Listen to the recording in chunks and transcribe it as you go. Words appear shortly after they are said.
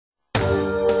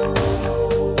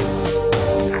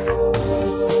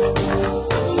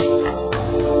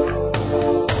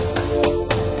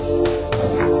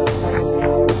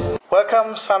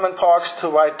welcome, Simon Parks, to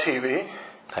White TV.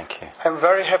 Thank you. I'm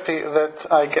very happy that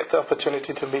I get the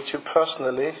opportunity to meet you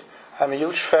personally. I'm a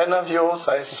huge fan of yours.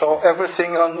 I saw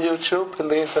everything on YouTube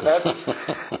and the internet,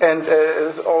 and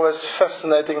it's always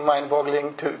fascinating,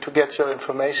 mind-boggling to get your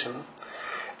information.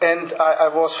 And I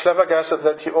was flabbergasted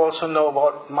that you also know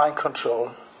about mind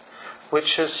control,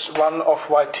 which is one of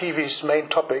White TV's main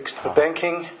topics, the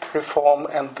banking reform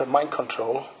and the mind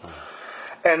control.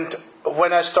 And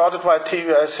when I started White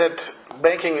TV, I said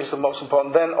banking is the most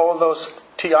important. Then all those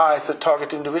TIs, the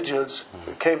target individuals,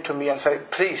 came to me and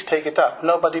said, please take it up.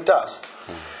 Nobody does.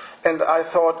 And I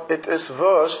thought it is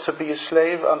worse to be a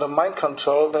slave under mind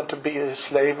control than to be a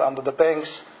slave under the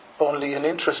banks, only an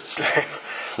interest slave.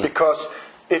 Because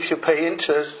if you pay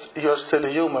interest, you're still a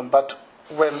human. But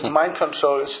when mind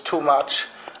control is too much,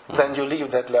 then you leave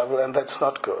that level, and that's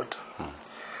not good.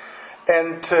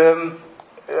 And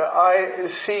I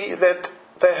see that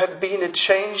there had been a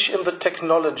change in the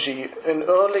technology. In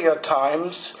earlier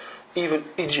times, even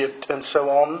Egypt and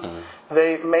so on,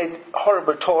 they made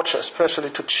horrible torture, especially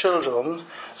to children,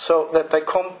 so that they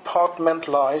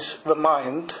compartmentalize the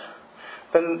mind.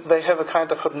 Then they have a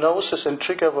kind of hypnosis and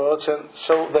trigger words, and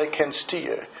so they can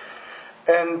steer.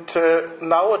 And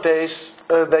nowadays,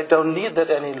 they don't need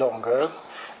that any longer.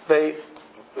 They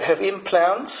have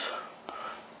implants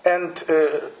and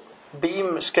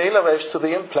beam scalar waves to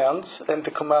the implants and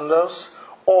the commandos,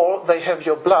 or they have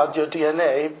your blood, your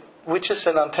DNA, which is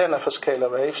an antenna for scalar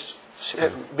waves,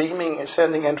 beaming,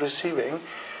 sending and receiving,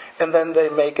 and then they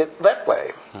make it that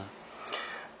way.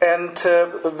 And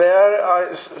there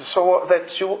I saw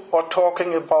that you are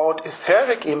talking about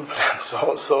etheric implants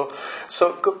also.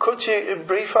 So could you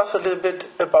brief us a little bit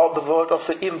about the world of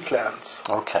the implants?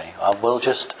 Okay, I will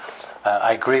just...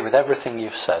 I agree with everything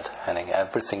you've said, Henning.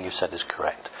 Everything you said is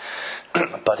correct.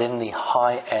 But in the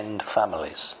high-end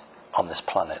families on this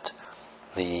planet,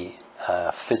 the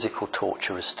physical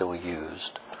torture is still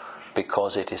used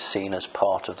because it is seen as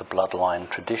part of the bloodline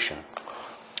tradition.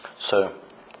 So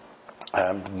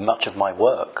much of my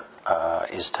work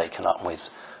is taken up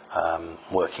with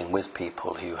working with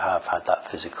people who have had that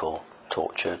physical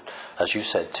torture, as you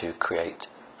said, to create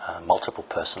multiple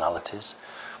personalities,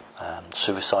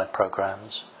 suicide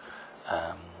programs,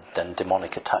 then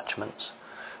demonic attachments.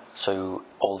 So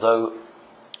although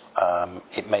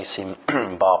it may seem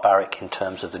barbaric in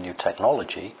terms of the new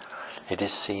technology, it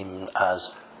is seen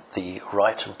as the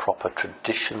right and proper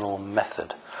traditional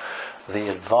method. The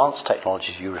advanced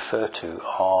technologies you refer to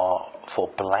are for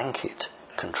blanket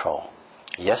control.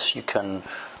 Yes, you can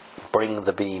bring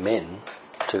the beam in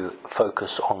to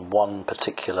focus on one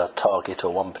particular target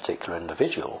or one particular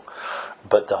individual,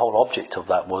 but the whole object of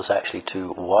that was actually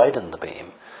to widen the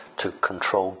beam to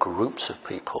control groups of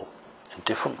people in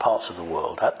different parts of the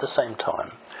world at the same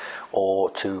time,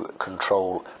 or to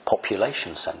control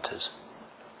population centres.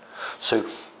 So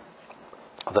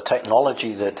the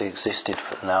technology that existed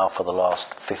now for the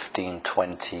last 15,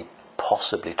 20,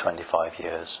 possibly 25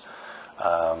 years,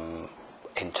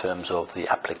 in terms of the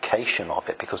application of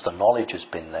it, because the knowledge has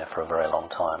been there for a very long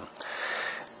time,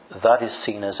 that is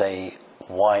seen as a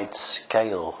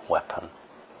wide-scale weapon,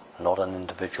 not an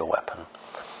individual weapon.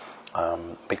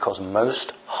 Because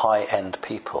most high-end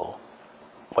people,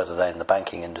 whether they're in the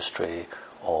banking industry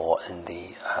or in the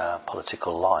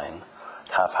political line,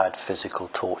 have had physical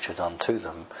torture done to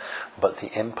them, but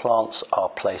the implants are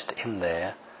placed in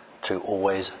there to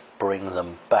always bring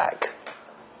them back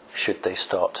should they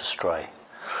start to stray.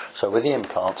 So with the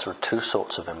implants, there are two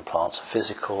sorts of implants,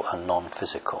 physical and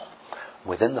non-physical.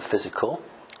 Within the physical,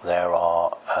 there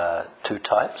are two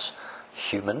types,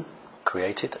 human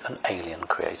created and alien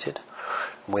created.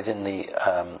 Within the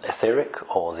etheric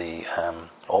or the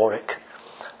auric,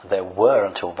 there were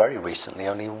until very recently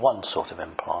only one sort of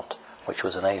implant, which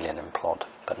was an alien implant.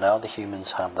 But now the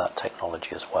humans have that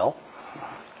technology as well,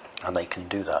 and they can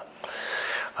do that.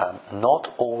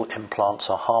 Not all implants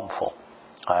are harmful.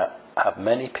 I have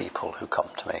many people who come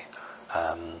to me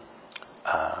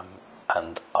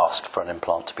and ask for an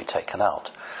implant to be taken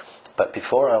out. But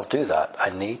before I'll do that, I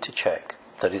need to check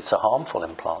that it's a harmful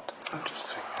implant.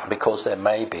 Interesting. Because there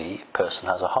may be a person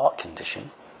has a heart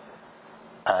condition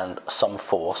and some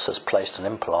force has placed an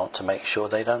implant to make sure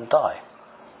they don't die.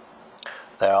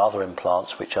 There are other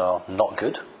implants which are not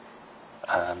good,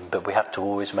 but we have to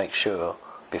always make sure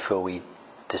before we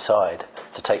decide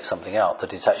to take something out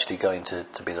that it's actually going to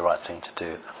be the right thing to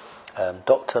do.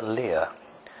 Dr. Lear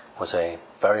was a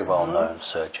very well-known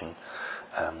surgeon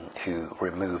who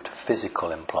removed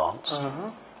physical implants.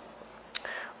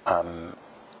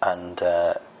 And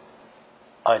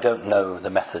I don't know the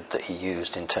method that he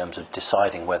used in terms of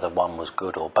deciding whether one was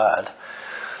good or bad,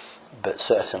 but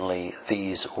certainly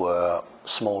these were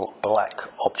small black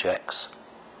objects,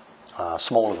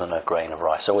 smaller than a grain of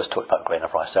rice. I always talk about grain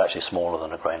of rice. They're actually smaller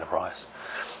than a grain of rice.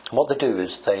 And what they do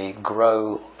is they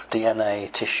grow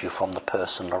DNA tissue from the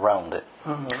person around it,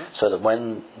 so that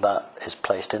when that is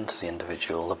placed into the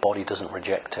individual, the body doesn't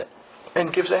reject it.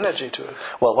 And gives energy to it.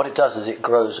 Well, what it does is it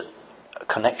grows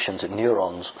connections and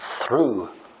neurons through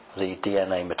the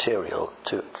DNA material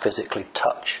to physically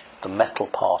touch the metal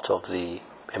part of the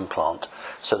implant,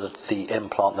 so that the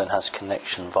implant then has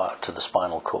connection via to the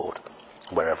spinal cord,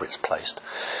 wherever it's placed.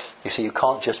 You see, you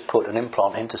can't just put an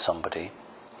implant into somebody.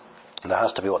 There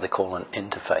has to be what they call an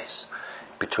interface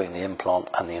between the implant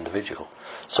and the individual.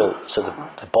 So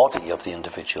the body of the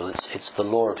individual, it's the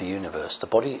law of the universe. The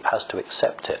body has to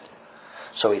accept it.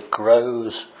 So it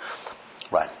grows.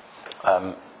 Right.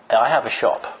 I have a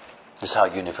shop. This is how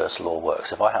universal law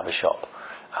works. If I have a shop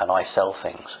and I sell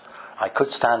things, I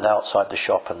could stand outside the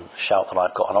shop and shout that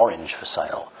I've got an orange for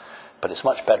sale. But it's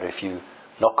much better if you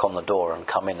knock on the door and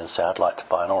come in and say, I'd like to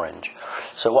buy an orange.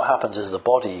 So what happens is the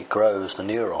body grows the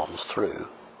neurons through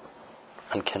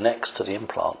and connects to the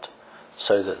implant,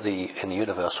 so that in the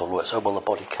universal law, it's, the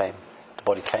body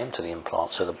came to the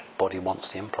implant, so the body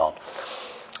wants the implant.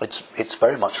 It's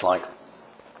very much like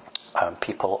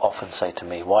people often say to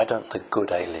me, why don't the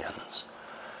good aliens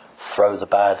throw the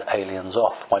bad aliens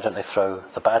off? Why don't they throw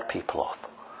the bad people off?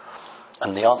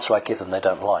 And the answer I give them, they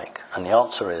don't like. And the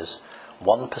answer is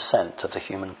 1% of the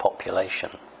human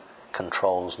population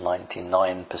controls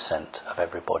 99% of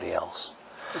everybody else.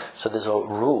 So there's a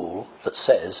rule that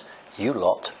says, you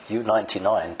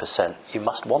 99%, you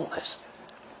must want this.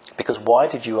 Because why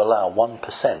did you allow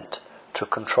 1% to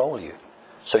control you?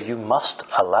 So you must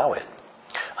allow it.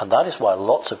 And that is why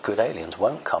lots of good aliens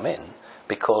won't come in,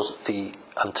 because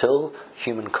until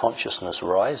human consciousness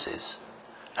rises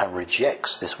and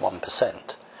rejects this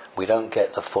 1%, we don't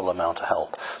get the full amount of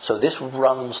help. So this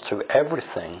runs through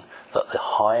everything that the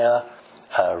higher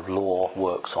law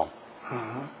works on.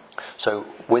 So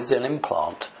with an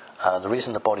implant, the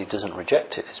reason the body doesn't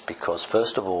reject it is because,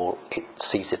 first of all, it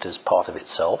sees it as part of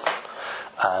itself.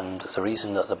 And the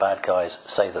reason that the bad guys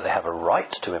say that they have a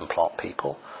right to implant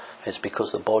people is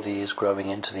because the body is growing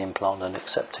into the implant and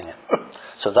accepting it.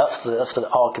 So that's the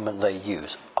argument they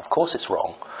use. Of course it's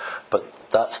wrong, but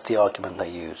that's the argument they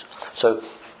use. So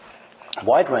a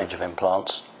wide range of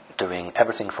implants, doing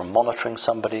everything from monitoring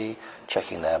somebody,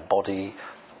 checking their body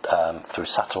through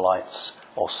satellites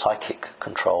or psychic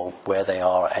control, where they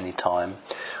are at any time,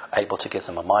 able to give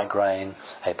them a migraine,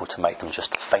 able to make them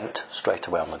just faint straight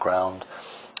away on the ground,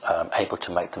 able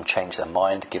to make them change their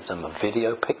mind, give them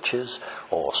video pictures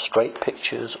or straight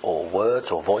pictures or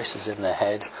words or voices in their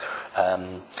head.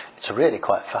 It's really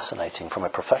quite fascinating from a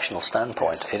professional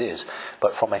standpoint. Yes. It is,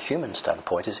 but from a human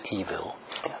standpoint, it's evil.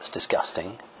 Yes. It's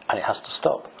disgusting, and it has to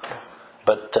stop. Yes.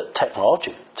 But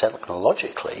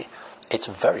technologically, it's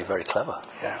very, very clever.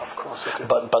 Yeah, of course it is.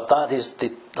 But that is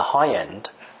the high end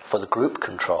for the group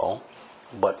control.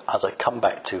 But as I come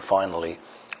back to finally,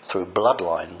 through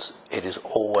bloodlines, it is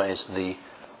always the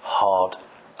hard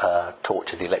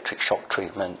torture, the electric shock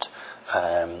treatment,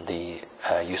 the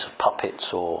use of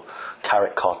puppets or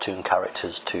cartoon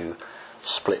characters to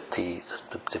split the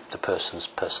person's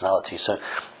personality. So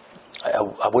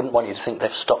I wouldn't want you to think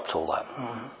they've stopped all that.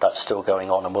 That's still going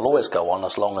on and will always go on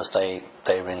as long as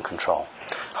they're in control.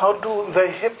 How do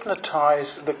they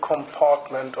hypnotize the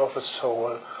compartment of a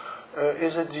soul?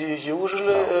 Is it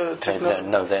usually...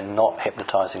 No, they're not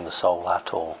hypnotizing the soul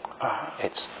at all.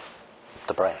 It's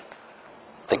the brain.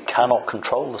 They cannot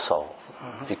control the soul.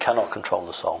 You cannot control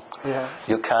the soul. Yeah.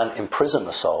 You can imprison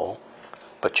the soul,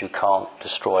 but you can't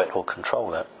destroy it or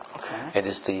control it. Okay. It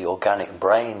is the organic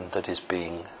brain that is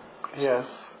being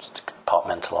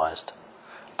compartmentalized.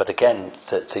 But again,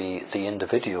 the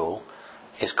individual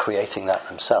is creating that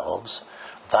themselves.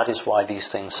 That is why these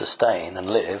things sustain and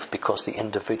live, because the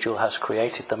individual has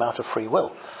created them out of free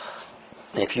will.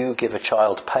 If you give a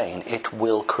child pain, it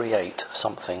will create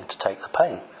something to take the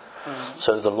pain.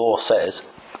 So the law says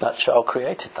that child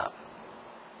created that.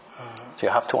 So you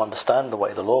have to understand the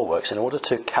way the law works in order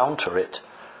to counter it,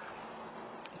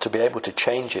 to be able to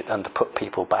change it and to put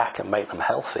people back and make them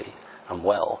healthy and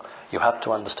well. You have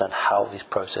to understand how these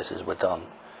processes were done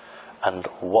and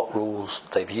what rules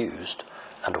they've used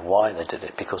and why they did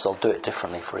it, because they'll do it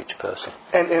differently for each person.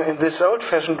 And in this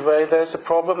old-fashioned way, there's a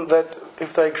problem that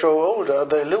if they grow older,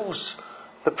 they lose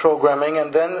the programming,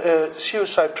 and then a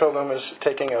suicide program is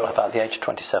taking over. About the age of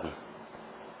 27.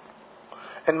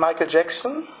 And Michael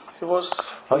Jackson, he was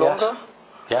longer?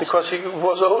 Yes. Because he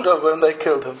was older when they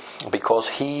killed him. Because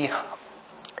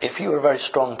if you were a very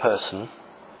strong person,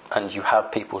 and you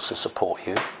have people to support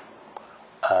you,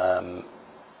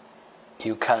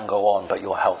 you can go on, but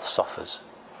your health suffers.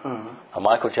 And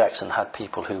Michael Jackson had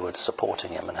people who were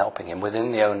supporting him and helping him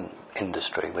within the own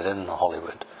industry, within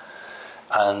Hollywood,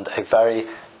 and a very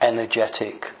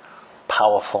energetic,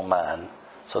 powerful man,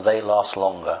 so they last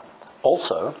longer.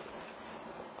 Also,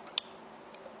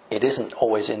 it isn't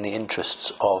always in the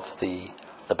interests of the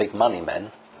big money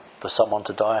men for someone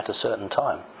to die at a certain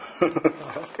time.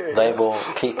 Okay, they will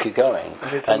keep you going,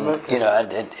 and you know,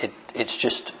 and it's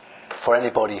just for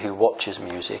anybody who watches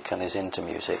music and is into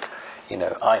music. You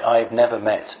know, I've never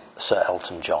met Sir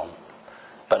Elton John,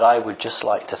 but I would just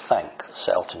like to thank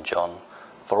Sir Elton John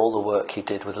for all the work he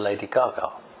did with Lady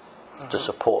Gaga, to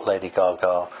support Lady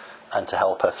Gaga and to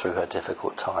help her through her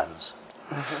difficult times.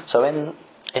 So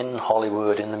in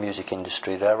Hollywood, in the music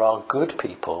industry, there are good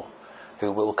people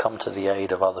who will come to the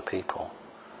aid of other people,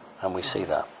 and we see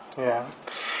that. Yeah,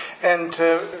 and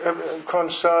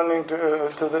concerning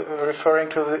referring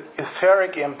to the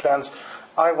etheric implants,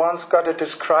 I once got it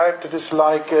described. It is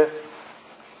like a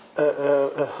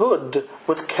hood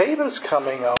with cables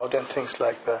coming out and things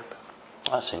like that.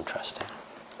 That's interesting.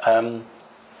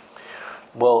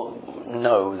 Well,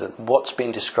 no. What's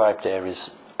been described there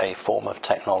is a form of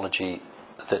technology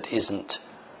that isn't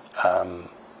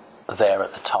there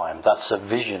at the time. That's a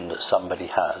vision that somebody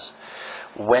has.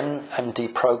 When I'm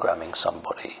deprogramming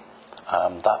somebody,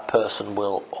 that person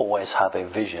will always have a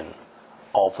vision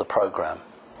of the program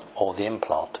or the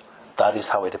implant. That is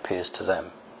how it appears to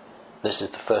them. This is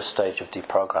the first stage of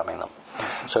deprogramming them.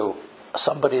 So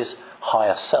somebody's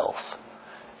higher self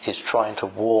is trying to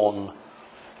warn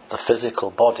the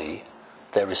physical body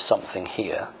there is something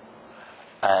here,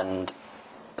 and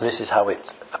this is how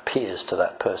it appears to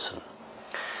that person.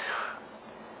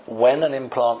 When an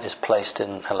implant is placed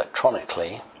in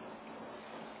electronically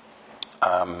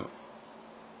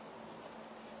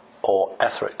or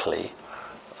etherically,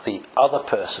 the other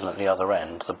person at the other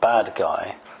end, the bad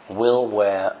guy, will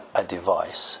wear a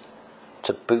device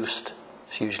to boost,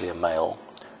 it's usually a male,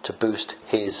 to boost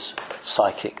his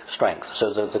psychic strength.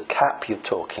 So the cap you're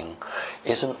talking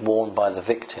isn't worn by the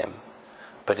victim,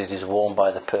 but it is worn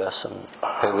by the person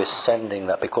who is sending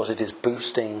that, because it is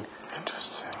boosting.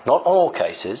 Interesting. Not on all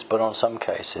cases, but on some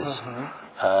cases,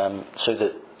 so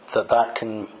that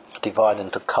can divide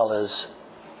into colours,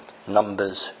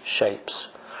 numbers, shapes,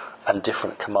 and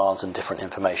different commands and different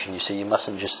information. You see, you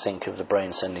mustn't just think of the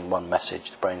brain sending one message.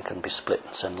 The brain can be split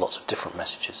and send lots of different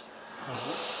messages.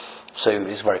 So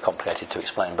it's very complicated to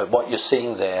explain. But what you're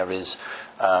seeing there is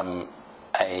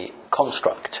a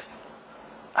construct,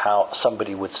 how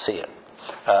somebody would see it.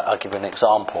 I'll give you an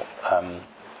example.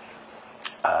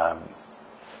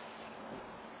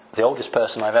 The oldest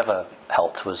person I've ever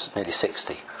helped was nearly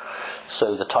 60.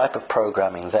 So the type of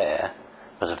programming there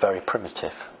was very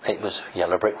primitive. It was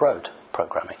yellow brick road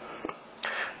programming.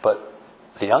 But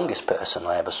the youngest person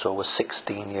I ever saw was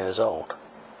 16 years old.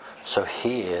 So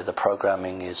here the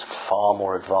programming is far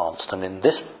more advanced. And in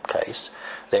this case,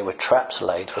 there were traps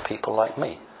laid for people like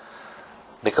me.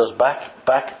 Because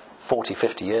back 40,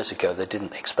 50 years ago, they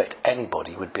didn't expect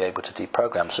anybody would be able to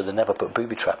deprogram, so they never put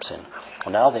booby traps in.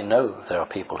 Well, now they know there are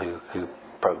people who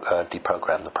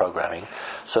deprogram the programming,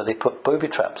 so they put booby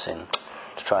traps in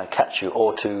to try and catch you,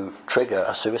 or to trigger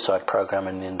a suicide program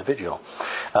in the individual.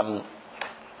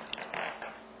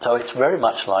 So it's very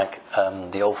much like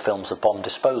the old films of bomb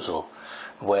disposal,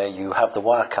 where you have the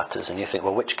wire cutters and you think,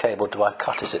 well, which cable do I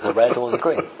cut? Is it the red or the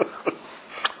green?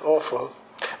 Awful.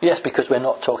 Yes, because we're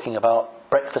not talking about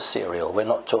breakfast cereal, we're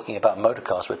not talking about motor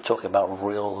cars, we're talking about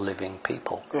real living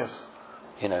people. Yes.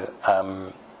 You know,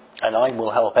 and I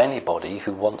will help anybody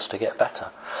who wants to get better.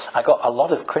 I got a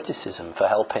lot of criticism for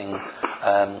helping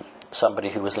somebody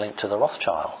who was linked to the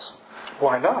Rothschilds.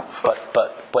 Why not?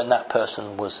 But when that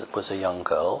person was a young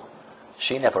girl,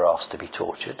 she never asked to be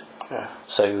tortured. Yeah.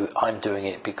 So I'm doing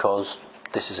it because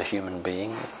this is a human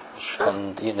being. Sure.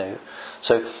 And, you know,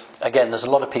 so again, there's a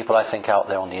lot of people I think out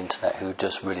there on the internet who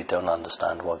just really don't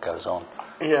understand what goes on.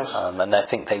 Yes. And I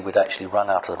think they would actually run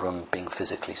out of the room being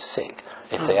physically sick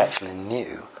if they actually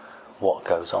knew what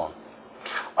goes on.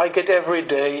 I get every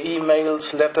day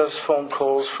emails, letters, phone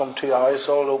calls from TIs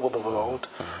all over the world,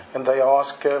 and they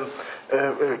ask,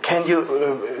 can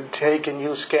you take a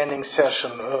new scanning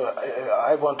session?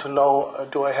 I want to know,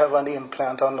 do I have an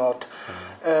implant or not?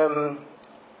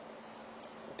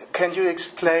 Can you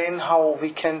explain how we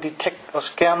can detect or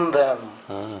scan them?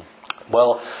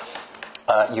 Well,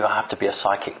 you have to be a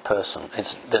psychic person.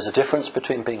 There's a difference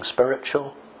between being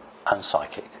spiritual and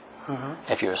psychic.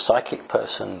 If you're a psychic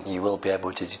person, you will be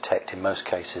able to detect, in most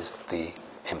cases, the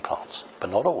implants, but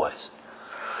not always.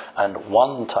 And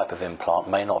one type of implant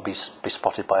may not be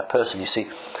spotted by a person. You see,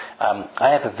 I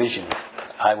have a vision.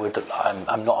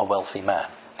 I'm not a wealthy man.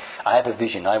 I have a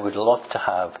vision. I would love to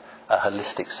have a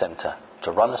holistic centre,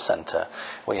 to run a centre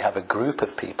where you have a group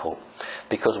of people,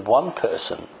 because one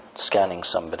person scanning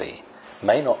somebody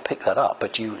may not pick that up,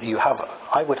 but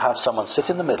I would have someone sit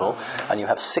in the middle and you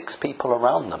have 6 people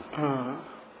around them.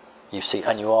 You see,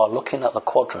 and you are looking at the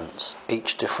quadrants,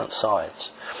 each different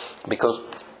sides, because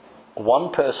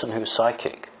one person who's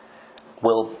psychic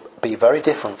will be very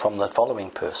different from the following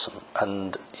person,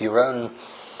 and your own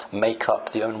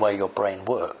makeup, the own way your brain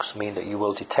works, mean that you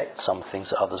will detect some things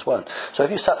that others won't. So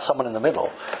if you sat someone in the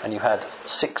middle and you had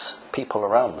 6 people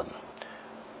around them,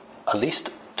 at least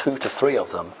 2 to 3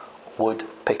 of them would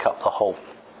pick up the whole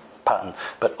pattern.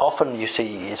 But often you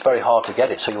see it's very hard to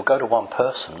get it, so you'll go to one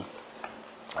person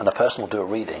and the person will do a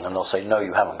reading and they'll say, no,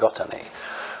 you haven't got any,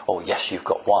 or yes, you've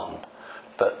got one,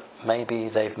 but maybe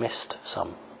they've missed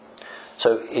some.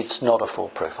 So it's not a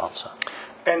foolproof answer.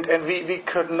 And we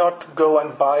could not go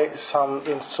and buy some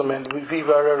instrument. We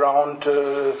were around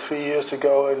 3 years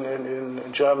ago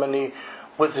in Germany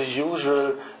with the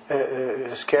usual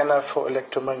scanner for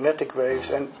electromagnetic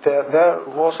waves, and there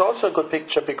was also a good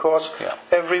picture, because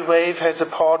every wave has a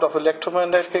part of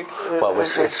electromagnetic well,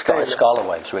 it's scalar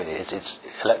waves, really. It's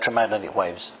electromagnetic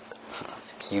waves,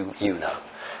 you know.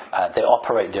 They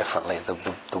operate differently.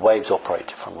 The waves operate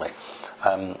differently.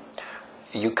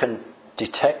 You can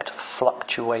detect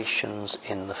fluctuations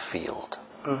in the field.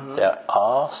 There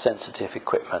are sensitive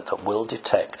equipment that will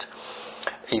detect.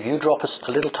 If you drop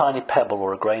a little tiny pebble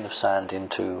or a grain of sand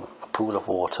into a pool of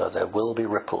water, there will be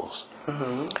ripples.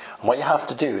 And what you have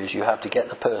to do is you have to get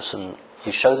the person,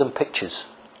 you show them pictures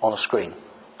on a screen.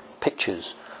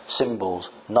 Pictures, symbols,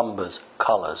 numbers,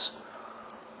 colours.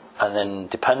 And then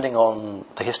depending on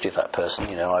the history of that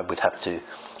person, I would have to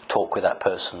talk with that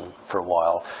person for a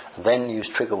while, then use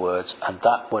trigger words, and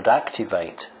that would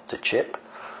activate the chip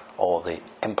or the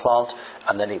implant,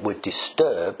 and then it would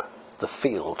disturb the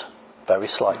field very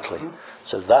slightly.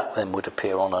 So that then would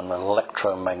appear on an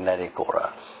electromagnetic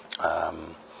or a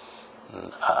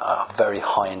very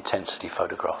high intensity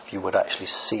photograph. You would actually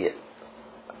see it,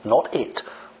 not it,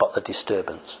 but the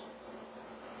disturbance.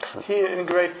 Here in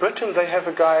Great Britain, they have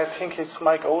a guy, I think it's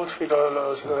Mike Oldfield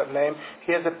or that name.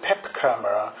 He has a PEP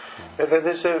camera. There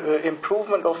is an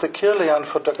improvement of the Kirlian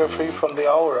photography from the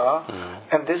aura,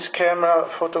 and this camera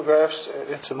photographs,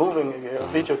 it's a moving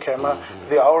video camera,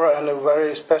 the aura in a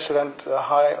very special and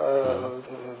high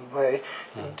way.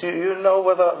 Do you know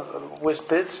whether with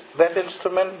that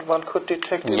instrument one could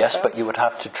detect it? Yes, but you would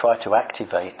have to try to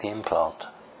activate the implant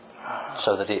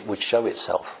so that it would show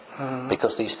itself.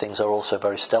 Because these things are also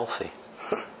very stealthy.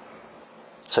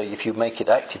 So if you make it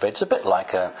activate, it's a bit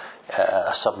like a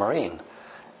submarine.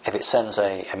 If it sends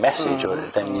a message,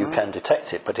 then you can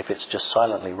detect it. But if it's just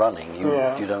silently running,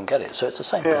 you don't get it. So it's the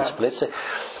same principle.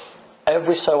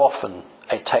 Every so often,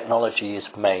 a technology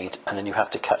is made, and then you have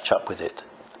to catch up with it.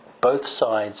 Both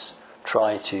sides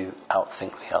try to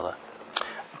outthink the other.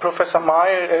 Professor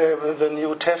Meyer, the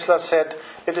new Tesla, said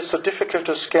it is so difficult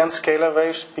to scan scalar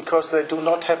waves because they do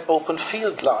not have open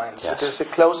field lines. Yes. It is a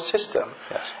closed system.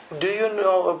 Yes. Do you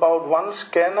know about one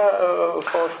scanner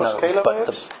for scalar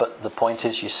waves? But the point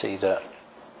is, you see, that,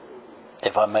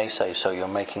 if I may say so, you're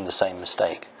making the same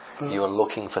mistake. You're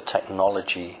looking for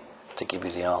technology to give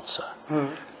you the answer.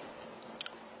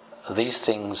 These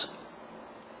things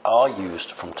are used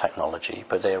from technology,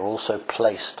 but they are also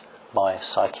placed by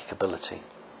psychic ability.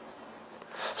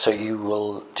 So you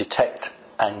will detect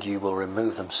and you will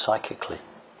remove them psychically.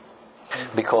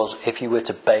 Because if you were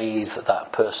to bathe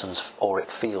that person's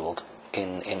auric field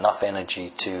in enough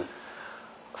energy to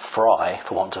fry,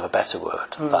 for want of a better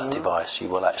word, that device, you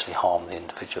will actually harm the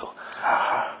individual.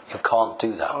 You can't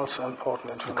do that. Also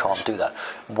important information. You can't do that.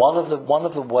 One of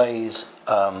the ways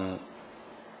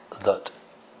that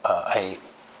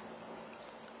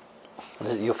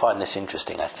you'll find this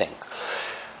interesting, I think.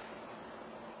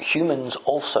 Humans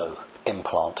also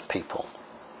implant people,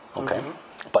 okay,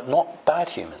 but not bad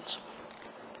humans.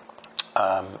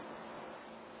 Let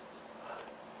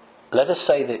us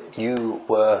say that you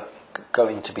were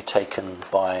going to be taken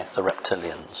by the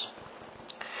reptilians.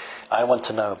 I want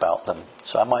to know about them,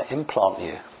 so I might implant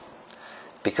you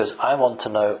because I want to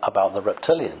know about the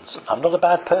reptilians. I'm not a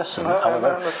bad person.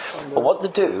 But what they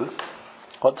do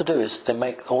is they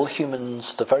make all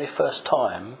humans, the very first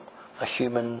time a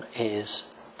human is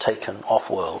taken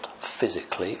off-world,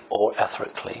 physically or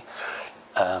etherically.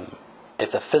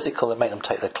 If they're physical, they make them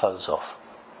take their clothes off.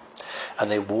 And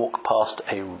they walk past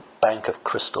a bank of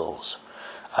crystals.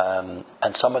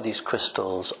 And some of these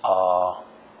crystals are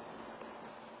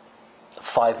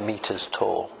 5 meters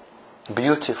tall.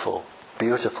 Beautiful,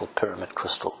 beautiful pyramid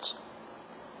crystals.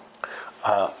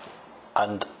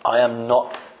 And I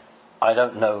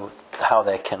don't know how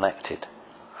they're connected,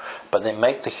 but they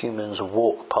make the humans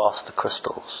walk past the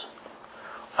crystals,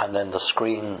 and then the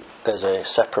screen, there's a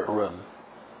separate room,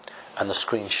 and the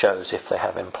screen shows if they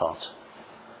have implants.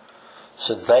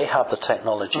 So they have the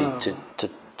technology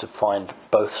to find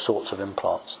both sorts of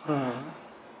implants.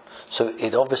 So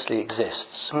it obviously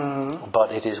exists,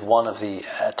 but it is one of the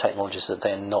technologies that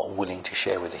they're not willing to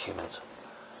share with the humans.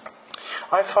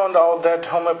 I found out that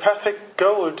homeopathic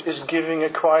gold is giving a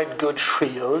quite good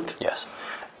shield. Yes.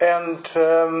 And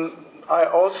I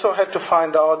also had to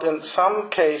find out in some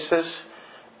cases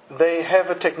they have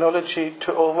a technology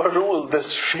to overrule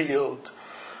this shield.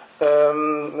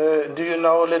 Do you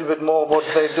know a little bit more what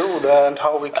they do there and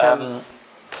how we can...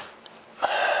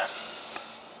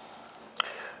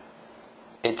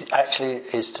 It actually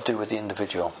is to do with the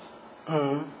individual.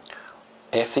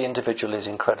 If the individual is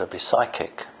incredibly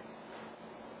psychic,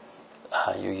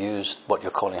 you use what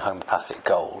you're calling homeopathic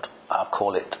gold. I'll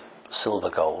call it silver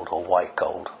gold or white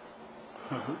gold.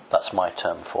 That's my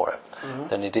term for it.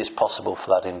 Then it is possible for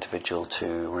that individual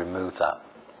to remove that.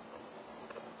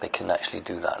 They can actually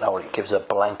do that. Now it gives a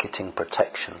blanketing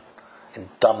protection.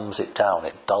 It dumbs it down,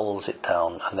 it dulls it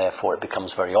down, and therefore it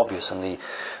becomes very obvious, and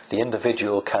the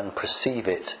individual can perceive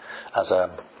it as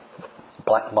a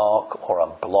black mark or a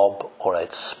blob or a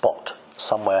spot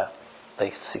somewhere. They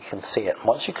can see it.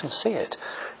 Once you can see it,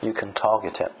 you can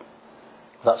target it.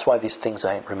 That's why these things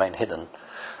remain hidden.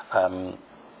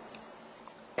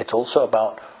 It's also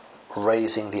about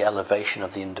raising the elevation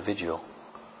of the individual,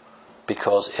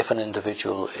 because if an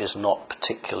individual is not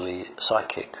particularly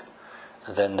psychic,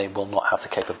 then they will not have the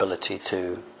capability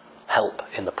to help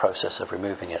in the process of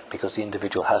removing it, because the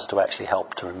individual has to actually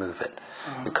help to remove it.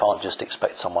 You can't just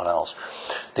expect someone else.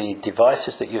 The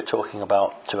devices that you're talking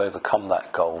about to overcome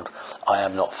that gold, I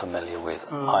am not familiar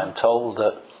with. I'm told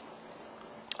that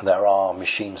there are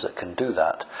machines that can do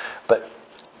that, but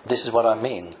this is what I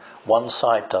mean. One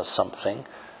side does something,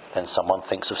 then someone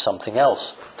thinks of something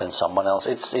else, then someone else.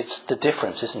 It's the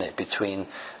difference, isn't it, between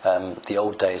the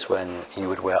old days when you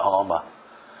would wear armour,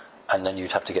 and then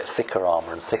you'd have to get thicker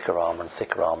armour and thicker armour and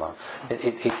thicker armour.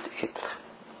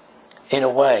 In a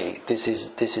way, this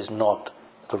is not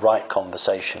the right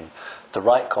conversation. The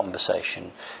right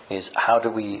conversation is how do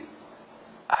we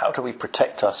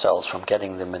protect ourselves from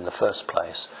getting them in the first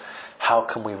place? How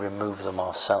can we remove them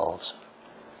ourselves?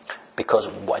 Because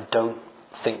I don't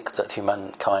think that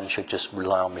humankind should just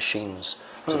rely on machines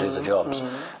to do the jobs.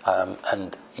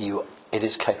 And you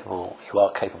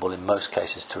are capable in most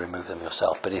cases to remove them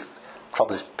yourself. But if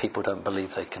trouble is, people don't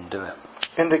believe they can do it.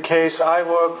 In the case I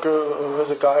work with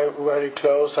a guy very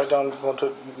close, I don't want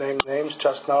to name names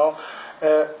just now,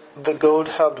 the gold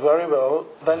helped very well.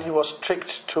 Then he was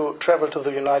tricked to travel to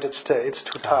the United States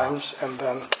 2 times, and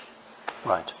then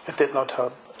it did not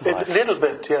help. A little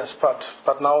bit, yes, but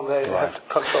now they have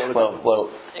control. Well,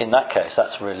 in that case,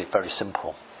 that's really very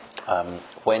simple.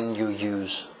 When you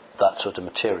use that sort of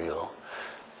material,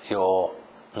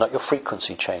 not your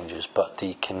frequency changes, but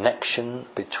the connection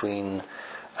between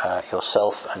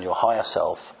yourself and your higher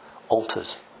self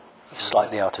alters. You're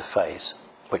slightly out of phase,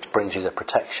 which brings you the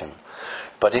protection.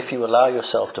 But if you allow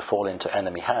yourself to fall into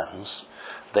enemy hands,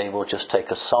 they will just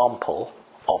take a sample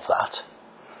of that,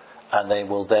 and they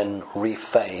will then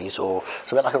rephase, or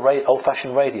it's a bit like a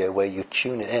old-fashioned radio where you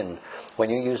tune it in. When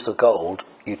you use the gold,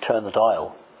 you turn the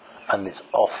dial, and it's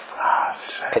off.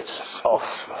 It's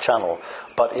off channel.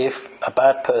 But if a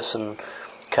bad person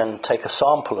can take a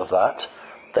sample of that,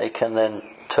 they can then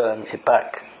turn it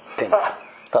back in.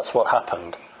 That's what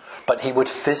happened. But he would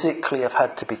physically have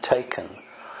had to be taken.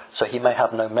 So he may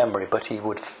have no memory, but he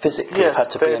would physically have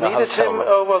had to be in a hotel room. Yes, they needed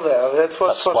him over there. That's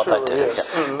what sure. They did.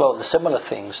 Yes. Yeah. Well, the similar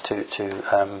things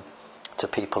to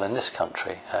people in this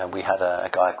country. We had a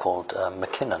guy called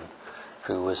McKinnon,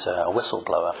 who was a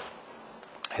whistleblower,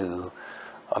 who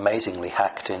amazingly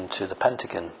hacked into the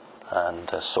Pentagon and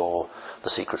saw the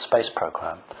secret space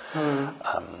program.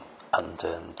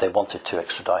 And they wanted to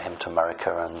extradite him to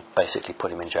America and basically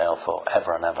put him in jail for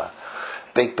ever and ever.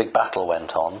 Big battle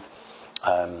went on.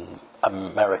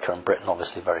 America and Britain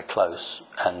obviously very close,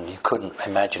 and you couldn't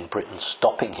imagine Britain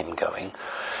stopping him going.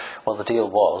 Well, the deal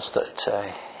was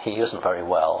that he isn't very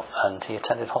well, and he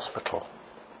attended hospital.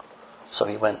 So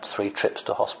he went 3 trips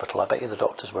to hospital. I bet you the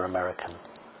doctors were American.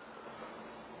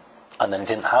 And then he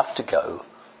didn't have to go,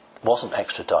 wasn't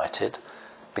extradited,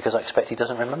 because I expect he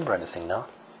doesn't remember anything now.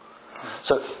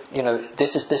 So,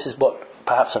 this is what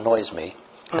perhaps annoys me,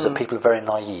 is that people are very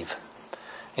naive.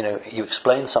 You know, you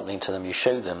explain something to them, you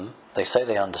show them, they say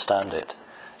they understand it,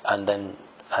 and then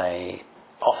a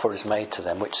offer is made to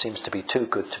them which seems to be too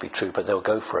good to be true, but they'll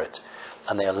go for it,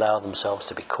 and they allow themselves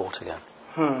to be caught again.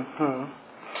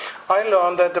 I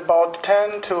learned that about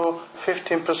 10 to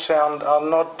 15% are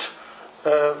not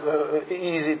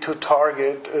easy to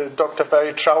target. Dr.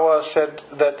 Barry Trower said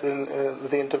that in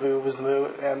the interview with me,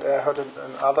 and I heard it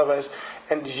in other ways.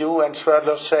 And you and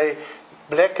Sverdlov say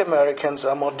Black Americans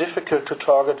are more difficult to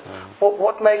target.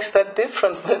 What makes that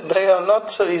difference that they are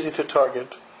not so easy to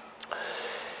target?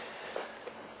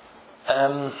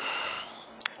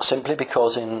 Simply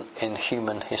because in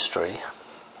human history,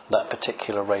 that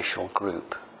particular racial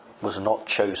group was not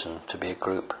chosen to be a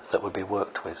group that would be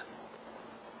worked with.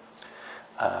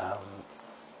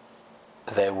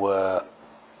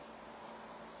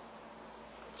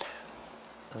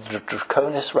 The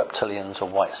Draconis reptilians are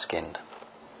white-skinned,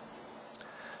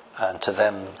 and to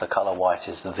them the colour white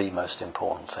is the most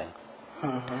important thing.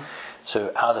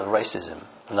 So out of racism,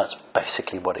 and that's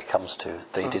basically what it comes to,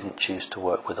 they didn't choose to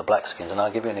work with the black-skinned. And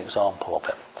I'll give you an example of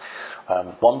it.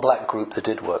 One black group they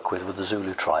did work with was the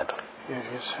Zulu tribe. Yeah,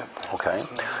 you said that. Okay,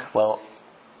 well,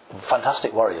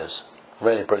 fantastic warriors,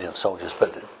 really brilliant soldiers,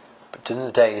 but in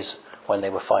the days when they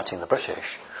were fighting the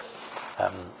British,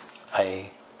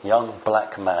 a young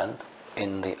black man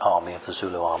in the army of the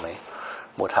Zulu army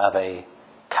would have a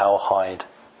cowhide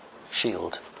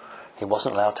shield. He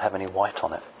wasn't allowed to have any white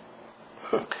on it.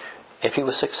 If he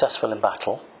was successful in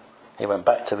battle, he went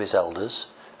back to his elders,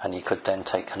 and he could then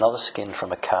take another skin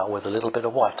from a cow with a little bit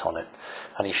of white on it,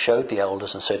 and he showed the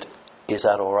elders and said, "Is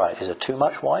that all right? Is it too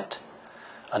much white?"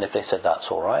 And if they said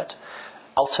that's all right,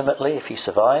 ultimately, if he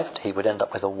survived, he would end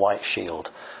up with a white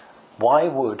shield. Why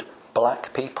would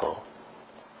black people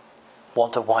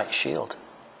want a white shield?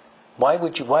 Why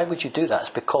would you do that? It's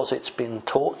because it's been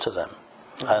taught to them.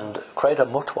 And Creda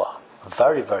Mutwa,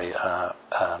 very, very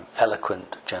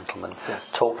eloquent gentleman,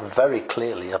 talked very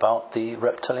clearly about the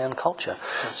reptilian culture.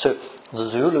 So the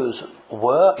Zulus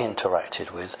were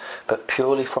interacted with, but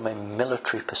purely from a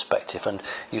military perspective. And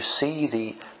you see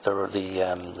the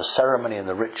ceremony and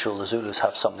the ritual. The Zulus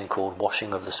have something called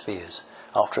washing of the spears.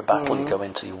 After a battle,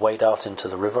 you wade out into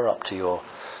the river up to your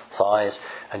thighs,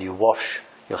 and you wash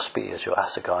your spears, your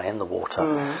assegai, in the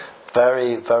water.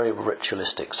 Very, very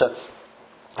ritualistic. So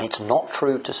it's not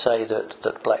true to say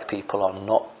that black people are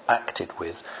not acted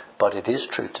with, but it is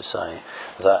true to say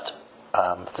that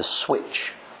the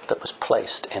switch that was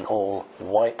placed in all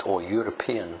white or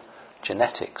European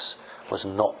genetics was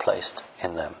not placed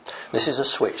in them. This is a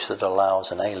switch that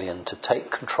allows an alien to take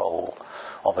control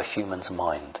of a human's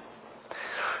mind.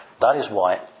 That is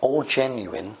why all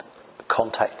genuine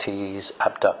contactees,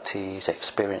 abductees,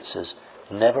 experiencers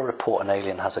never report an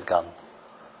alien has a gun.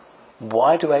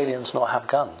 Why do aliens not have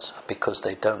guns? Because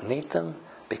they don't need them,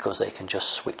 because they can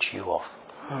just switch you off.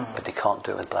 But they can't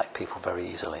do it with black people very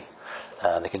easily.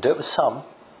 They can do it with some,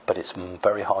 but it's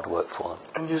very hard work for them.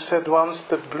 And you said once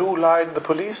the blue light the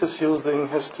police is using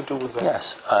has to do with that.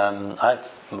 Yes. I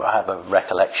have a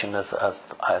recollection of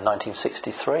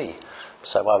 1963,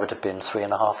 so I would have been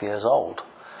 3.5 years old.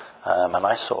 And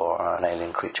I saw an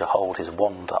alien creature hold his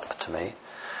wand up to me,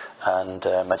 and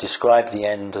I described the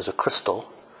end as a crystal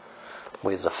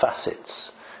with the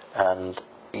facets, and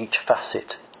each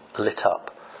facet lit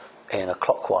up in a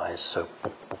clockwise, so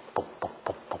boom, boom, boom, boom,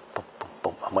 boom, boom, boom, boom,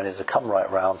 boom. And when it had come right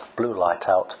round, blue light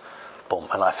out, boom,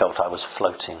 and I felt I was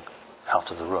floating out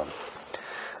of the room.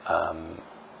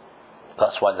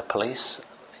 That's why the police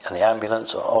and the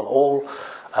ambulance, all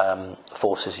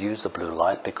forces use the blue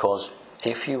light, because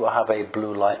if you have a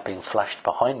blue light being flashed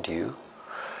behind you,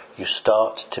 you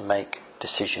start to make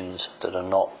decisions that are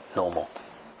not normal.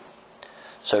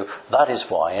 So that is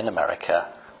why in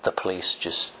America the police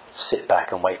just sit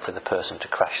back and wait for the person to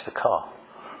crash the car.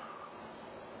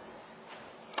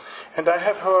 And I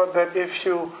have heard that if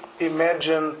you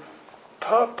imagine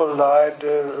purple light,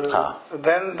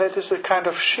 then that is a kind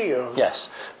of shield. Yes,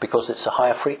 because it's a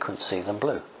higher frequency than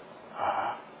blue.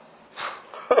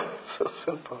 So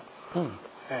simple.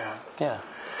 Yeah. Yeah.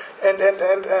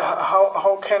 And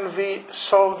how can we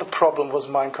solve the problem with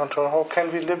mind control? How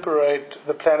can we liberate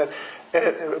the planet?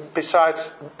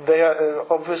 Besides, there are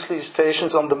obviously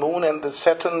stations on the moon and the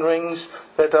Saturn rings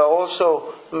that are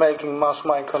also making mass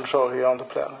mind control here on the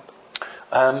planet.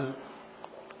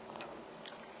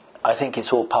 I think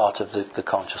it's all part of the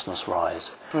consciousness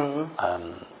rise.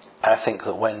 I think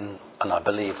that I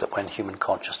believe that when human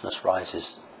consciousness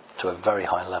rises to a very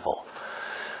high level,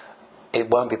 it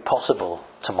won't be possible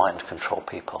to mind control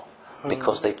people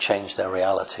because they change their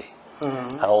reality.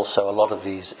 And also a lot of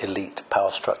these elite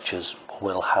power structures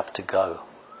will have to go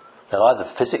They'll either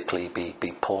physically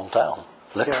be pulled down.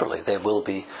 Literally, there will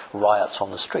be riots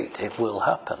on the street. It will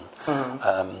happen.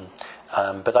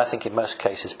 But I think in most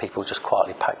cases people just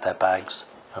quietly pack their bags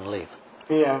and leave.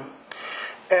 Yeah.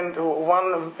 And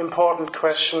one important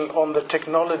question on the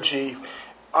technology.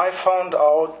 I found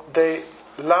out they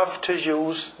love to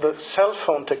use the cell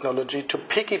phone technology to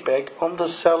piggyback on the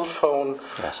cell phone,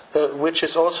 which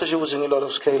is also using a lot of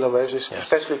scalar waves,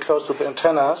 especially close to the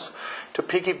antennas, to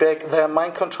piggyback their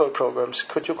mind control programs.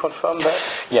 Could you confirm that?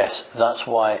 Yes, that's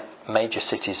why major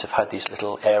cities have had these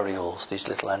little aerials, these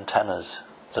little antennas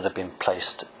that have been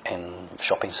placed in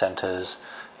shopping centres,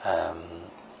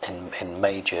 in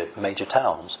major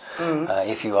towns.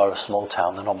 If you are a small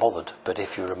town, they're not bothered. But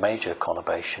if you're a major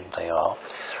conurbation, they are.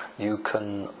 You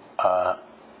can...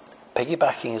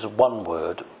 piggybacking is one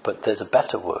word, but there's a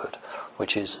better word,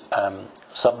 which is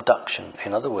subduction.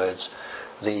 In other words,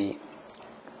 the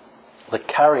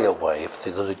carrier wave,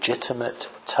 the legitimate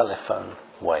telephone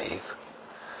wave,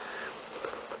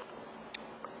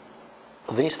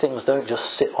 these things don't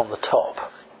just sit on the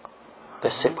top. They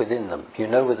sit within them. You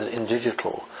know, with in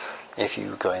digital, if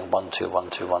you're going 1 2 1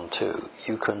 2 1 2,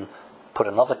 you can put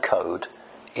another code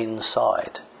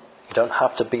inside. You don't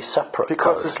have to be separate.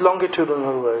 Because it's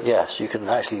longitudinal waves. Yes, you can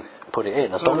actually put it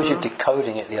in as long as you're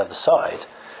decoding it the other side,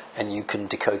 and you can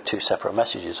decode 2 separate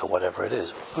messages or whatever it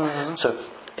is. So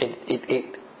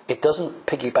it doesn't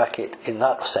piggyback it in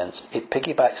that sense. It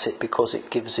piggybacks it because it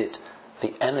gives it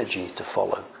the energy to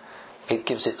follow. It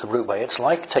gives it the route way. It's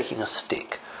like taking a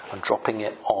stick and dropping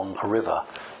it on a river,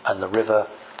 and the river,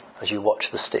 as you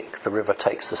watch the stick, the river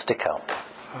takes the stick out.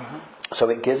 So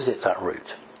it gives it that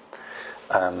route.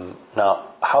 Now,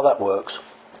 how that works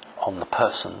on the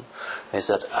person is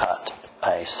that at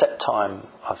a set time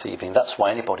of the evening, that's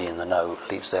why anybody in the know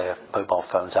leaves their mobile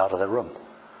phones out of their room,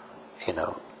 you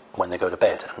know, when they go to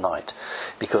bed at night,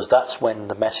 because that's when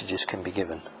the messages can be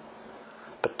given.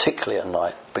 Particularly at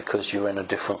night, because you're in a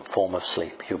different form of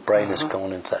sleep. Your brain has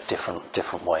gone into that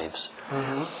different waves.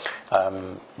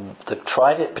 They've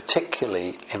tried it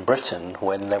particularly in Britain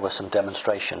when there were some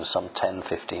demonstrations some 10,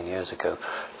 15 years ago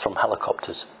from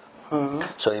helicopters.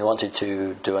 So they wanted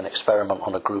to do an experiment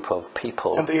on a group of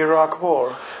people. And the Iraq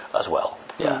War. As well,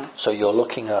 yeah. So you're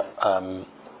looking at,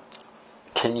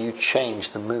 can you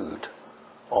change the mood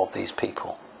of these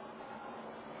people?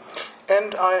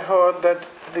 And I heard that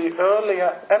the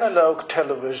earlier analog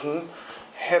television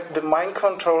had the mind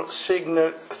control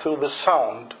signal through the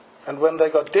sound. And when they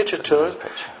got digital,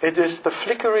 it is the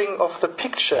flickering of the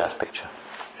picture. Yeah, picture.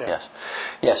 Yeah.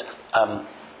 Yes.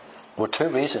 Were 2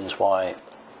 reasons why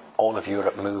all of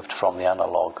Europe moved from the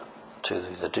analog to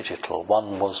the digital.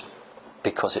 One was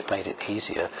because it made it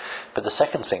easier. But the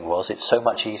second thing was it's so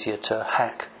much easier to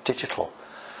hack digital.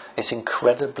 It's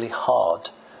incredibly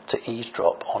hard to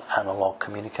eavesdrop on analog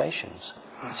communications.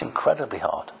 It's incredibly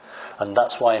hard. And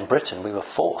that's why in Britain we were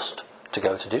forced to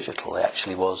go to digital. It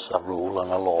actually was a rule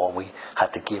and a law. We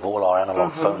had to give all our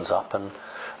analog phones up, and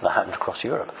that happened across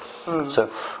Europe. So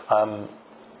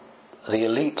the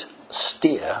elite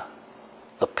steer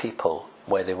the people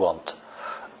where they want.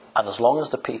 And as long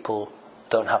as the people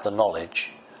don't have the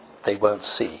knowledge, they won't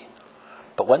see.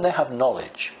 But when they have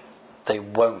knowledge, they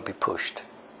won't be pushed.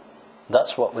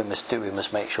 That's what we must do. We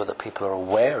must make sure that people are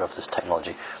aware of this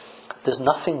technology. There's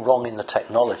nothing wrong in the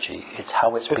technology. It's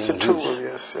how it's being used. It's a tool,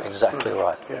 yes. Exactly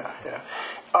right. Yeah.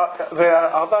 There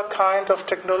are other kind of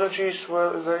technologies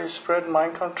where they spread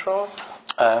mind control?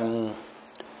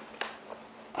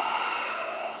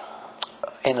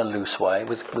 In a loose way,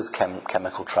 with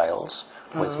chemical trails,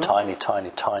 with tiny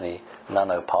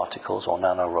nanoparticles or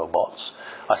nanorobots.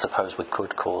 I suppose we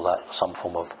could call that some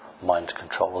form of mind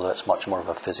control, although it's much more of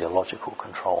a physiological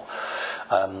control.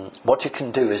 What you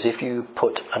can do is if you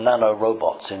put a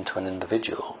nanorobots into an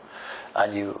individual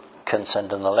and you can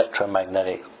send an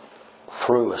electromagnetic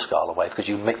through a scalar wave, because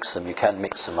you can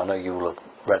mix them, I know you will have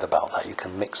read about that, you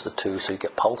can mix the 2 so you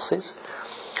get pulses.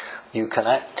 You can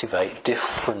activate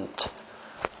different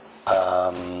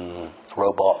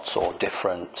robots or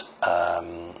different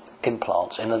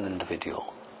implants in an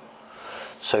individual.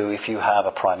 So if you have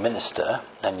a prime minister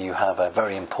and you have a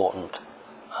very important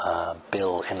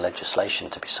bill in legislation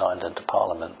to be signed into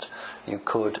Parliament, you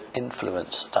could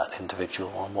influence that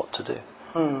individual on what to do.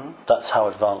 That's how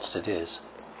advanced it is.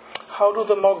 How do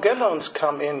the Morgellons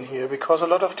come in here? Because a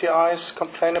lot of TIs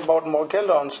complain about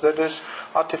Morgellons, that is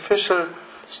artificial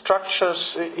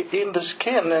structures in the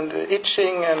skin and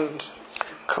itching and...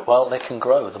 Well, they can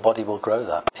grow. The body will grow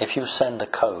that. If you send a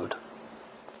code,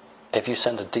 if you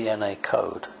send a DNA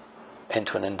code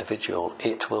into an individual,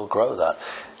 it will grow that.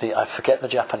 I forget the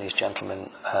Japanese gentleman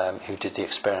who did the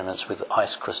experiments with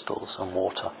ice crystals and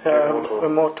water.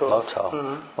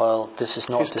 Moto. Well, this is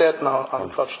not... He's dead now,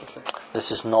 unfortunately.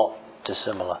 This is not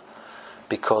dissimilar,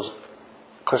 because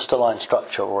crystalline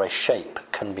structure or a shape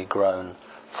can be grown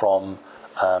from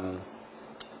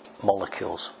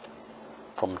molecules,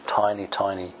 from tiny,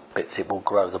 tiny bits. It will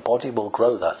grow. The body will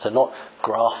grow that. They're not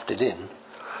grafted in.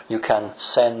 You can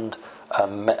send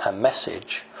a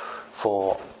message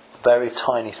for very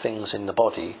tiny things in the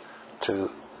body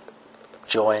to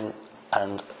join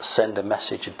and send a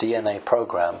message, a DNA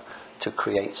program, to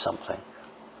create something.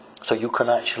 So you can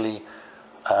actually,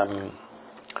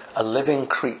 a living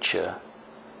creature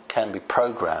can be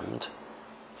programmed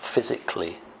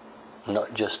physically,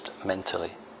 not just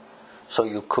mentally. So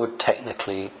you could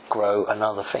technically grow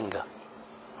another finger,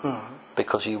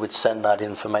 because you would send that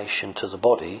information to the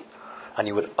body, and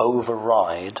you would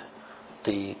override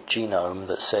the genome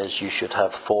that says you should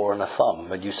have 4 and a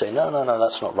thumb, and you say, no,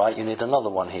 that's not right, you need another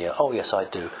one here. Oh yes, I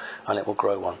do, and it will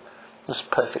grow one. This is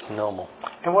perfectly normal.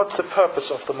 And what's the purpose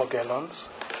of the Magellans?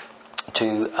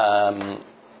 To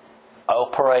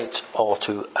operate, or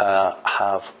to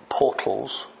have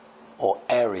portals or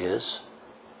areas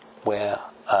where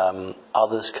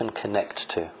others can connect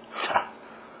to.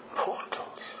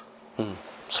 Portals?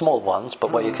 Small ones,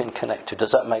 but where you can connect to.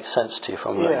 Does that make sense to you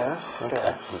from there? Yes,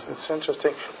 yes. It's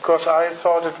interesting, because I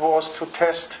thought it was to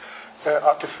test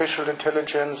artificial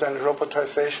intelligence and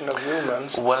robotization of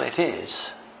humans. Well, it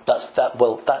is. That's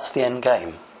the end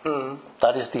game.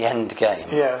 That is the end game.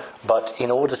 Yeah. But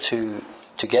in order to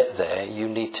get there, you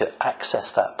need to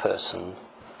access that person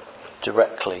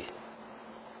directly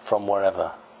from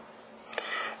wherever.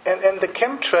 And the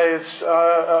chemtrails,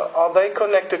 are they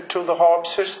connected to the HARP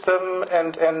system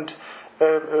and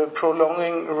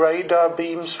prolonging radar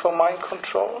beams for mind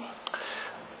control?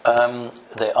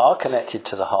 They are connected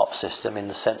to the HARP system in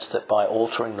the sense that by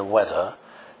altering the weather,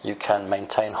 you can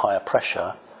maintain higher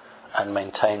pressure and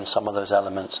maintain some of those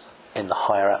elements in the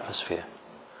higher atmosphere.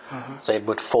 They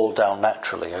would fall down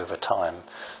naturally over time.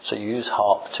 So you use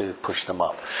HARP to push them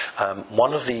up.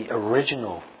 One of the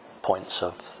original points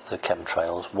of the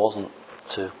chemtrails wasn't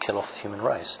to kill off the human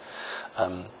race.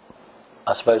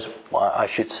 I suppose I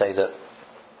should say that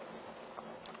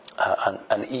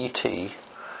an ET,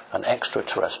 an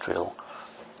extraterrestrial,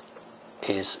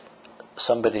 is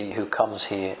somebody who comes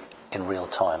here in real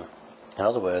time. In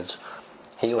other words,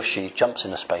 he or she jumps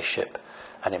in a spaceship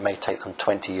and it may take them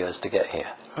 20 years to get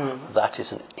here. That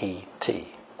is an ET,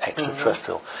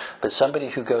 extraterrestrial. But somebody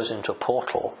who goes into a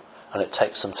portal and it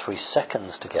takes them 3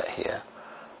 seconds to get here,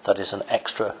 that is an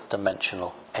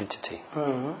extra-dimensional entity.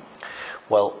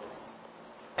 Well,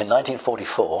 in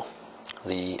 1944,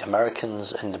 the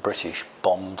Americans and the British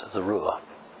bombed the Ruhr,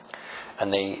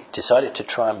 and they decided to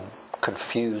try and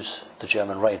confuse the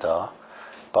German radar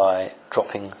by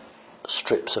dropping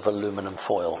strips of aluminum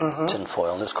foil, tin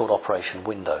foil, and it's called Operation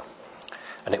Window,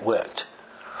 and it worked.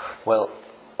 Well,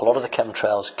 a lot of the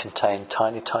chemtrails contain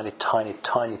tiny, tiny, tiny,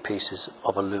 tiny pieces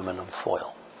of aluminum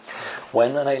foil.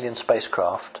 When an alien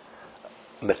spacecraft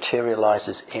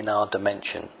materializes in our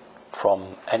dimension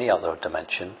from any other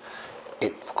dimension,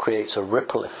 it creates a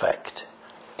ripple effect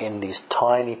in these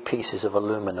tiny pieces of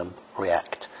aluminum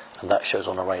react, and that shows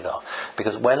on a radar.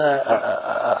 Because when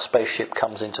a spaceship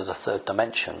comes into the 3rd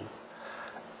dimension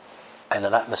in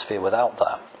an atmosphere without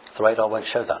that, the radar won't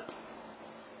show that.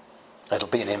 It'll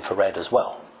be in infrared as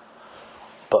well.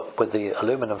 But with the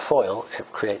aluminum foil, it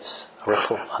creates a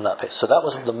ripple on that bit. So that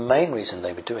was the main reason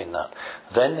they were doing that.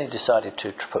 Then they decided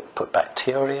to put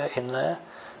bacteria in there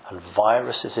and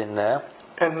viruses in there.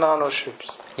 And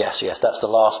nanoships. Yes, that's the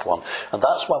last one. And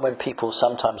that's why when people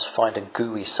sometimes find a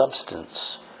gooey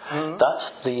substance,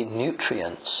 that's the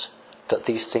nutrients that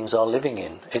these things are living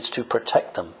in. It's to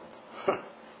protect them.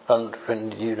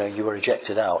 And you were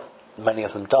ejected out. Many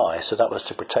of them die, so that was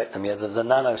to protect them. Yeah, the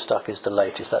nano stuff is the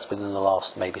latest. That's within the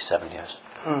last maybe 7 years.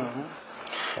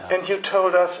 Yeah. And you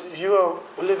told us you are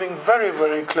living very,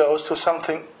 very close to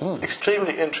something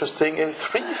extremely interesting, a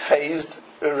 3-phased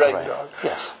radar. Right.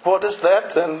 Yes. What is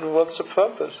that, and what's the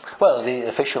purpose? Well, the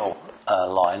official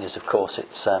line is, of course,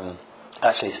 it's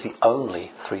the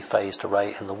only 3-phased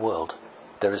array in the world.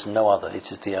 There is no other.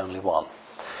 It is the only one.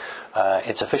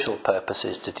 Its official purpose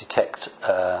is to detect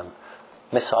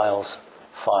missiles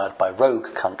fired by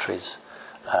rogue countries,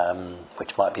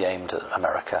 which might be aimed at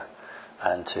America,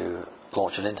 and to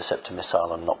launch an interceptor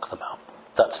missile and knock them out.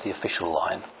 That's the official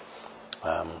line.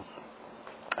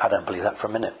 I don't believe that for a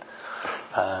minute.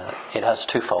 It has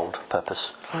twofold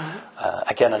purpose.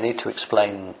 Again, I need to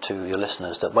explain to your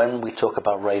listeners that when we talk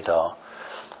about radar,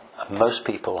 most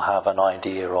people have an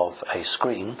idea of a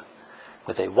screen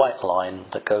with a white line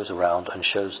that goes around and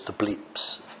shows the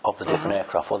bleeps of the different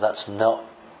aircraft. Well, that's not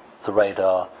the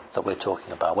radar that we're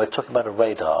talking about. We're talking about a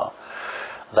radar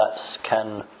that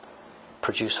can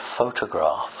produce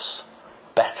photographs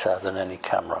better than any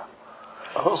camera.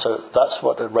 Oh. So that's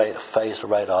what a phased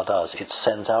radar does. It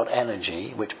sends out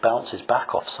energy which bounces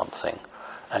back off something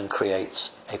and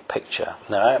creates a picture.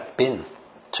 Now, I've been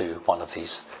to one of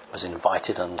these, was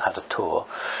invited and had a tour,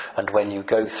 and when you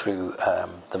go through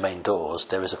the main doors,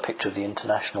 there is a picture of the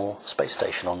International Space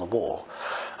Station on the wall,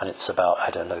 and it's about,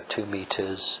 2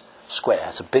 meters square.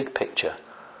 It's a big picture,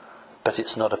 but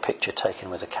it's not a picture taken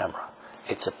with a camera.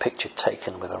 It's a picture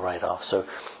taken with a radar. So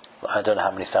I don't know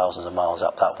how many thousands of miles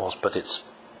up that was, but it's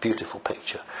a beautiful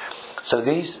picture. So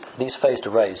these phased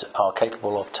arrays are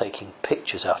capable of taking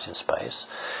pictures out in space.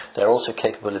 They're also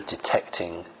capable of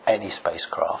detecting any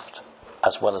spacecraft,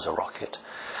 as well as a rocket.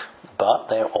 But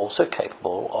they're also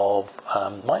capable of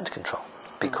mind control,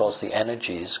 because the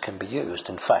energies can be used.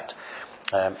 In fact,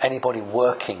 anybody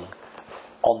working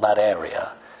on that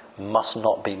area must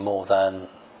not be more than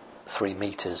 3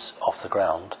 meters off the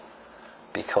ground,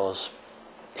 because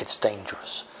it's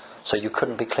dangerous. So you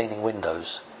couldn't be cleaning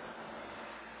windows.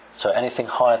 So anything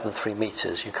higher than 3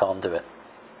 meters, you can't do it.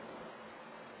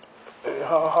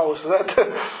 How is that?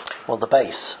 Well, the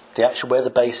base, where the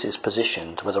base is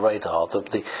positioned with the radar,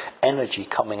 the energy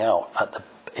coming out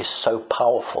is so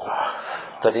powerful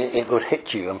that it would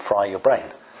hit you and fry your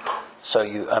brain. So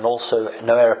and also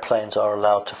no aeroplanes are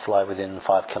allowed to fly within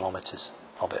 5 kilometers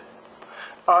of it.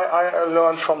 I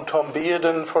learned from Tom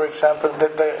Bearden, for example,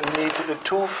 that they need a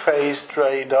 2-phased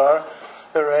radar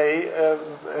array,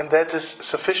 and that is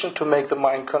sufficient to make the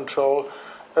mind control.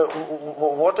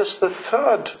 What is the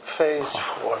 3rd phase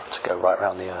for? To go right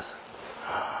around the Earth.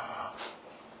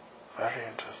 Very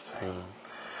interesting.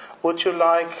 Would you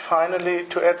like finally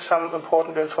to add some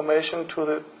important information to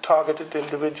the targeted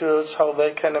individuals, how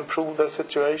they can improve their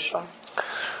situation?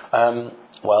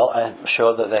 Well, I'm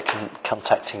sure that they're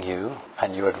contacting you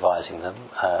and you're advising them.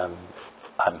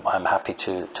 I'm happy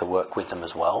to work with them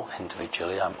as well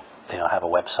individually. I have a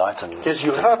website, and yes,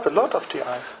 you help a lot of TIs.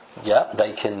 Yeah,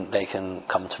 they can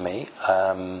come to me.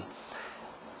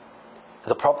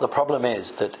 The problem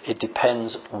is that it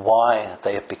depends why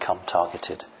they have become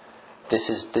targeted. This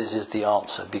is the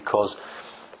answer, because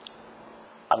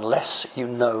unless you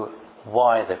know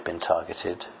why they've been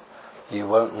targeted, you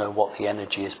won't know what the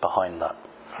energy is behind that.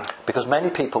 Because many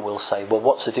people will say, well,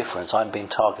 what's the difference? I'm being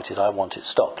targeted, I want it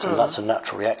stopped. And that's a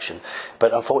natural reaction.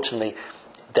 But unfortunately,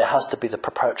 there has to be the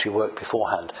preparatory work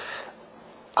beforehand.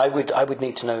 I would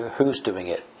need to know who's doing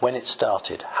it, when it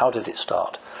started, how did it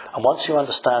start. And once you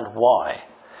understand why,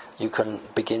 you can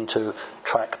begin to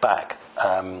track back.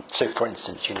 So, for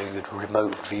instance, you'd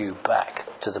remote view back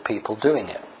to the people doing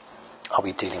it. Are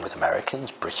we dealing with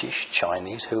Americans, British,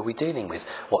 Chinese? Who are we dealing with?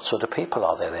 What sort of people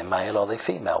are they? Are they male? Are they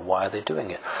female? Why are they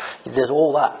doing it? There's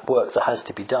all that work that has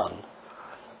to be done,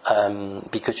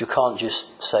 because you can't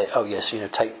just say, oh yes,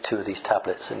 take 2 of these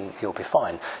tablets and you'll be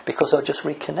fine, because they'll just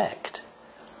reconnect.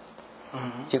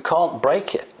 You can't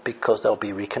break it because they'll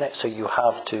be reconnect. So you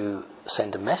have to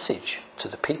send a message to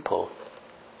the people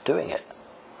doing it.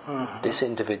 This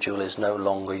individual is no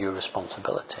longer your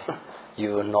responsibility.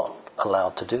 You are not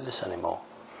allowed to do this anymore.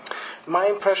 My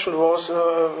impression was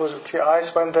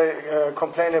TIs, when they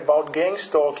complain about gang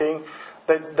stalking,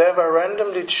 that they were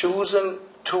randomly chosen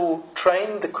to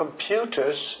train the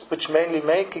computers, which mainly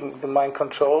making the mind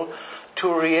control,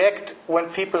 to react when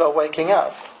people are waking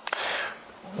up.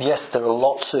 Yes, there are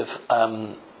lots of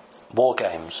war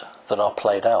games that are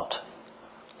played out.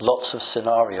 Lots of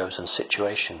scenarios and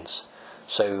situations.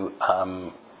 So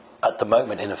at the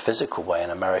moment, in a physical way, in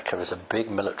America, is a big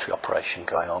military operation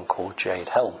going on called Jade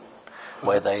Helm,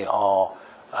 where they are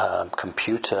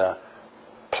computer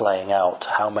playing out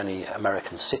how many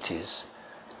American cities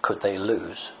could they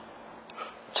lose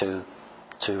to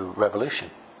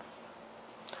revolution.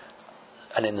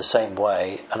 And in the same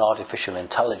way, an artificial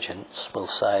intelligence will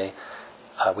say,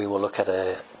 we will look at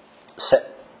a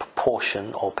set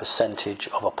proportion or percentage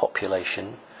of a population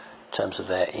in terms of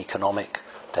their economic,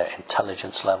 their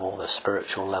intelligence level, their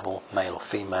spiritual level, male or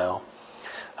female,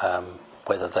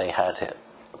 whether they had it,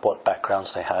 what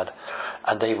backgrounds they had,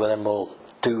 and they will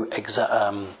do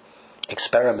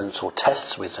experiments or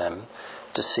tests with them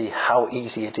to see how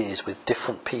easy it is with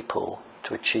different people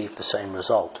to achieve the same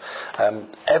result.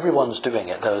 Everyone's doing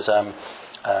it. There was,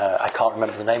 I can't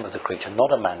remember the name of the creature,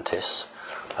 not a mantis,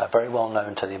 very well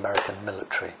known to the American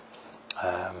military.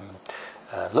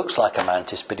 Looks like a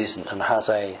mantis but isn't, and has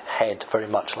a head very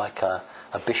much like a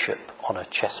bishop on a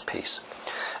chess piece.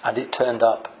 And it turned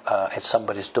up at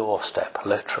somebody's doorstep,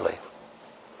 literally.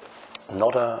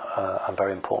 Not a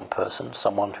very important person,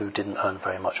 someone who didn't earn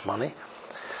very much money.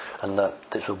 And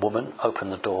this woman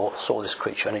opened the door, saw this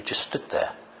creature, and it just stood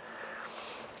there.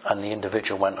 And the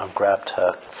individual went and grabbed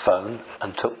her phone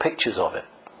and took pictures of it.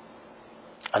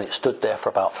 And it stood there for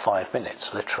about 5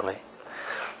 minutes, literally.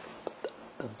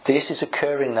 This is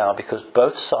occurring now because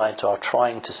both sides are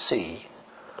trying to see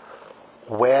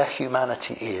where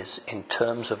humanity is in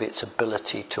terms of its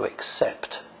ability to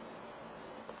accept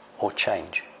or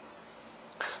change.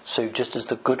 So just as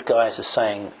the good guys are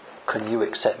saying, can you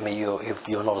accept me,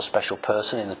 you're not a special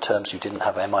person, in the terms you didn't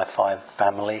have MI5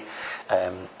 family,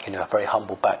 a very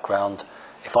humble background.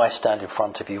 If I stand in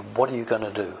front of you, what are you going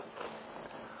to do?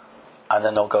 And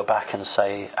then they'll go back and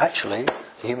say, actually,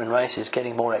 the human race is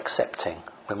getting more accepting.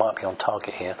 We might be on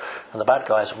target here. And the bad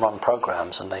guys run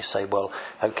programs and they say, well,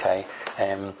 okay,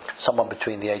 someone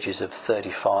between the ages of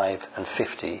 35 and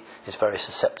 50 is very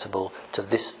susceptible to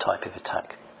this type of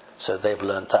attack. So they've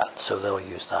learned that, so they'll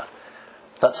use that.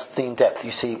 That's the in-depth.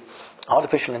 You see,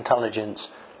 artificial intelligence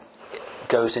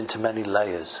goes into many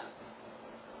layers.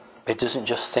 It doesn't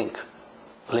just think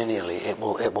linearly. It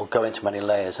will go into many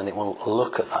layers and it will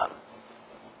look at that.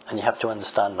 And you have to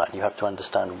understand that. You have to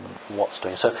understand what's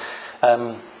doing. So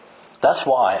that's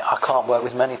why I can't work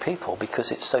with many people, because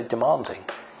it's so demanding.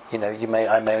 I may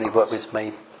only work with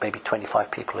maybe 25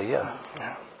 people a year.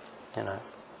 Yeah.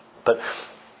 But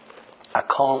I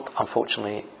can't,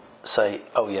 unfortunately, say,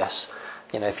 oh yes,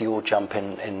 if you all jump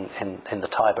in the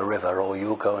Tiber River, or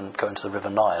you all go into the River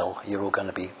Nile, you're all going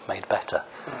to be made better.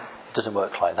 It doesn't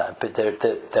work like that. But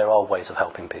there are ways of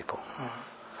helping people.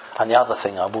 And the other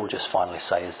thing I will just finally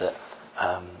say is that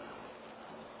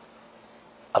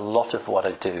a lot of what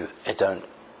I do, I don't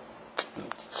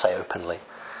say openly,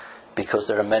 because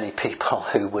there are many people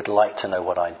who would like to know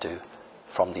what I do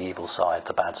from the evil side,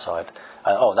 the bad side.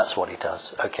 Oh, that's what he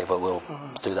does. Okay, well, we'll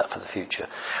do that for the future.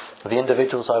 The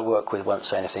individuals I work with won't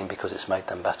say anything because it's made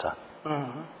them better.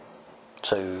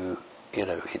 So,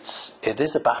 it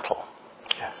is a battle.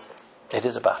 Yes. It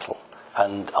is a battle.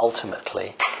 And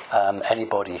ultimately,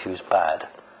 anybody who's bad,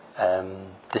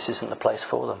 this isn't the place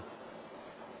for them.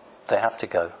 They have to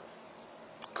go.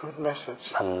 Good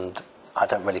message. And I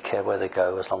don't really care where they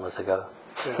go as long as they go.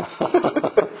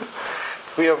 Yeah.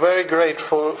 We are very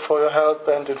grateful for your help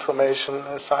and information,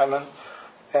 Simon.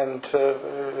 And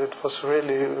it was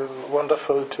really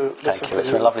wonderful to listen to you. Thank you.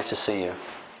 It's been lovely to see you.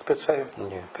 The same.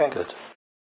 And you. Thanks. Good.